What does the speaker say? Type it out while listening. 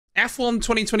F1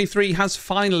 2023 has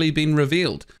finally been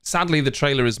revealed. Sadly, the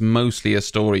trailer is mostly a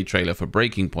story trailer for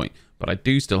Breaking Point, but I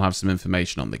do still have some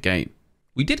information on the game.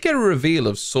 We did get a reveal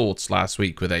of sorts last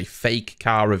week with a fake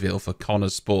car reveal for Connor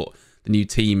Sport, the new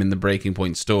team in the Breaking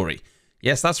Point story.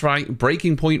 Yes, that's right,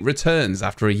 Breaking Point returns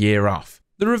after a year off.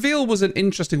 The reveal was an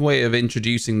interesting way of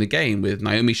introducing the game, with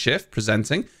Naomi Schiff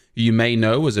presenting, who you may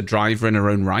know as a driver in her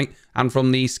own right, and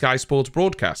from the Sky Sports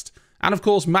broadcast. And of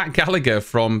course, Matt Gallagher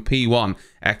from P1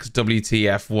 x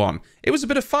WTF1. It was a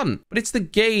bit of fun, but it's the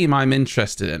game I'm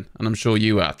interested in, and I'm sure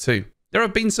you are too. There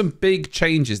have been some big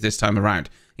changes this time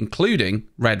around, including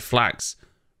red flags.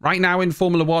 Right now in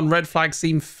Formula 1, red flags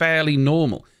seem fairly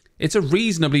normal. It's a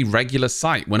reasonably regular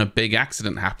sight when a big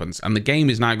accident happens, and the game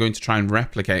is now going to try and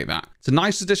replicate that. It's a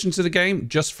nice addition to the game,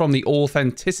 just from the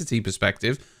authenticity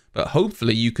perspective, but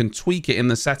hopefully you can tweak it in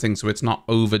the settings so it's not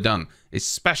overdone,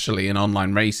 especially in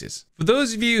online races. For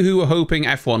those of you who were hoping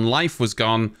F1 Life was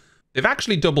gone, they've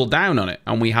actually doubled down on it,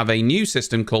 and we have a new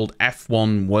system called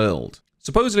F1 World.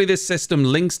 Supposedly this system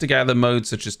links together modes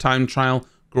such as time trial,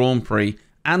 Grand Prix,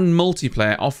 and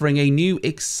multiplayer, offering a new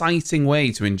exciting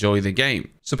way to enjoy the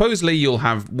game. Supposedly you'll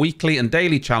have weekly and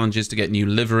daily challenges to get new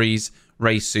liveries,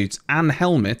 race suits, and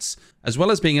helmets, as well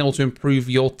as being able to improve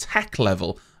your tech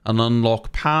level and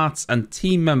unlock parts and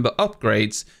team member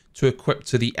upgrades to equip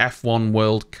to the F1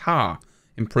 World car,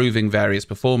 improving various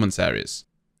performance areas.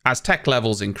 As tech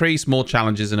levels increase, more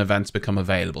challenges and events become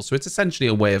available, so it's essentially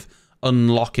a way of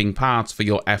unlocking parts for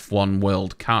your F1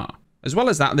 World car. As well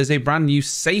as that, there's a brand new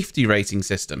safety rating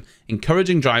system,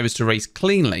 encouraging drivers to race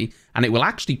cleanly, and it will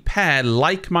actually pair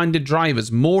like-minded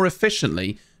drivers more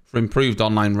efficiently for improved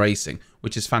online racing,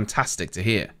 which is fantastic to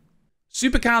hear.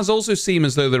 Supercars also seem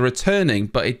as though they're returning,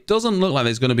 but it doesn't look like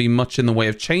there's going to be much in the way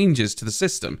of changes to the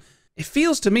system. It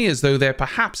feels to me as though they're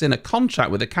perhaps in a contract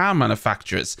with the car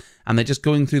manufacturers, and they're just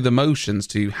going through the motions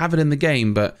to have it in the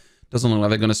game, but doesn't look like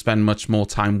they're going to spend much more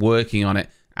time working on it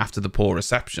after the poor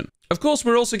reception. Of course,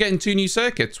 we're also getting two new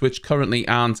circuits, which currently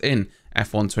aren't in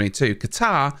F1 22,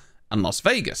 Qatar and Las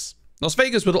Vegas. Las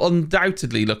Vegas will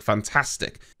undoubtedly look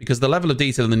fantastic, because the level of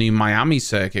detail in the new Miami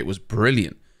circuit was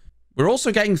brilliant. We're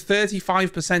also getting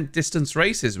 35% distance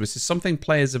races, which is something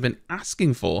players have been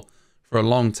asking for a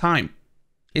long time.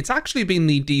 It's actually been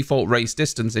the default race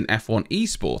distance in F1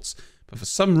 esports, but for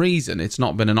some reason it's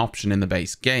not been an option in the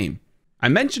base game. I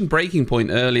mentioned Breaking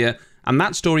Point earlier, and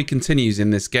that story continues in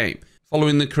this game,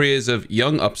 following the careers of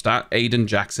young upstart Aiden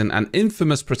Jackson and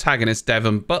infamous protagonist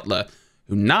Devon Butler,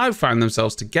 who now found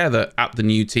themselves together at the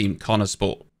new team Connor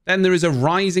Sport. Then there is a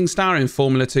rising star in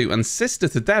Formula 2 and sister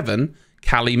to Devon,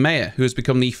 Callie Mayer, who has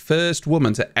become the first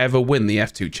woman to ever win the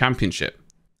F2 championship.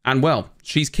 And well,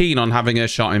 she's keen on having her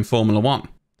shot in Formula 1.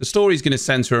 The story's going to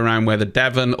centre around whether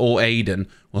Devon or Aiden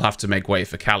will have to make way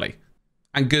for Callie.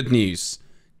 And good news,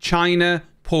 China,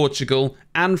 Portugal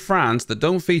and France that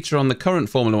don't feature on the current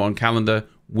Formula 1 calendar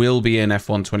will be in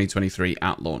F1 2023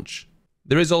 at launch.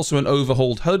 There is also an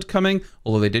overhauled HUD coming,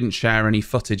 although they didn't share any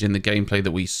footage in the gameplay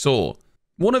that we saw.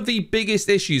 One of the biggest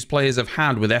issues players have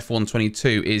had with F1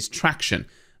 22 is traction,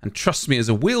 and trust me, as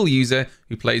a wheel user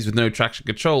who plays with no traction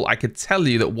control, I could tell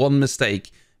you that one mistake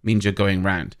means you're going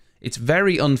round. It's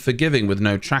very unforgiving with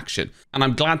no traction, and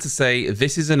I'm glad to say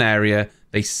this is an area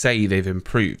they say they've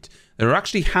improved. They're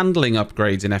actually handling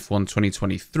upgrades in F1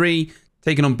 2023,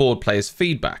 taking on board players'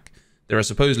 feedback. There are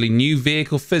supposedly new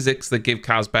vehicle physics that give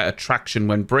cars better traction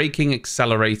when braking,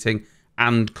 accelerating,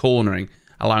 and cornering,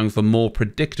 allowing for more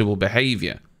predictable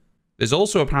behaviour. There's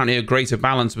also apparently a greater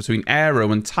balance between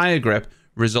aero and tyre grip,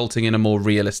 resulting in a more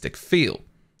realistic feel,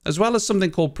 as well as something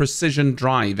called Precision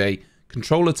Drive, a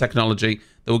controller technology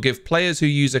that will give players who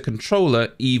use a controller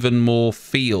even more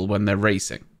feel when they're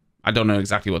racing. I don't know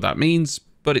exactly what that means,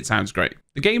 but it sounds great.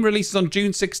 The game releases on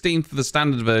June 16th for the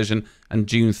standard version and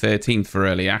June 13th for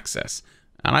early access,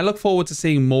 and I look forward to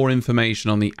seeing more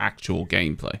information on the actual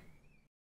gameplay.